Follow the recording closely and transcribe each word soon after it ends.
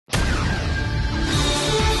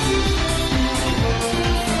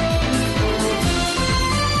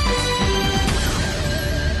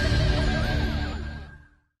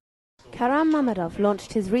Karam Mamadov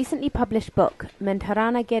launched his recently published book,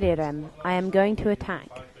 Mentarana Gerirem, I Am Going to Attack,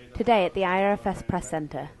 today at the IRFS Press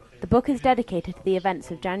Centre. The book is dedicated to the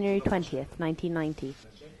events of January 20th, 1990.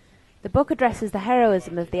 The book addresses the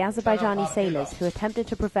heroism of the Azerbaijani sailors who attempted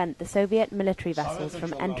to prevent the Soviet military vessels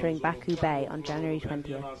from entering Baku Bay on January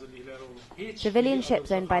 20th. Civilian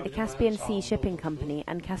ships owned by the Caspian Sea Shipping Company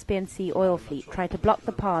and Caspian Sea Oil Fleet tried to block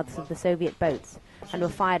the paths of the Soviet boats and were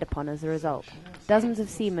fired upon as a result. Dozens of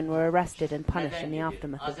seamen were arrested and punished in the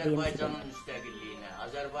aftermath of the incident.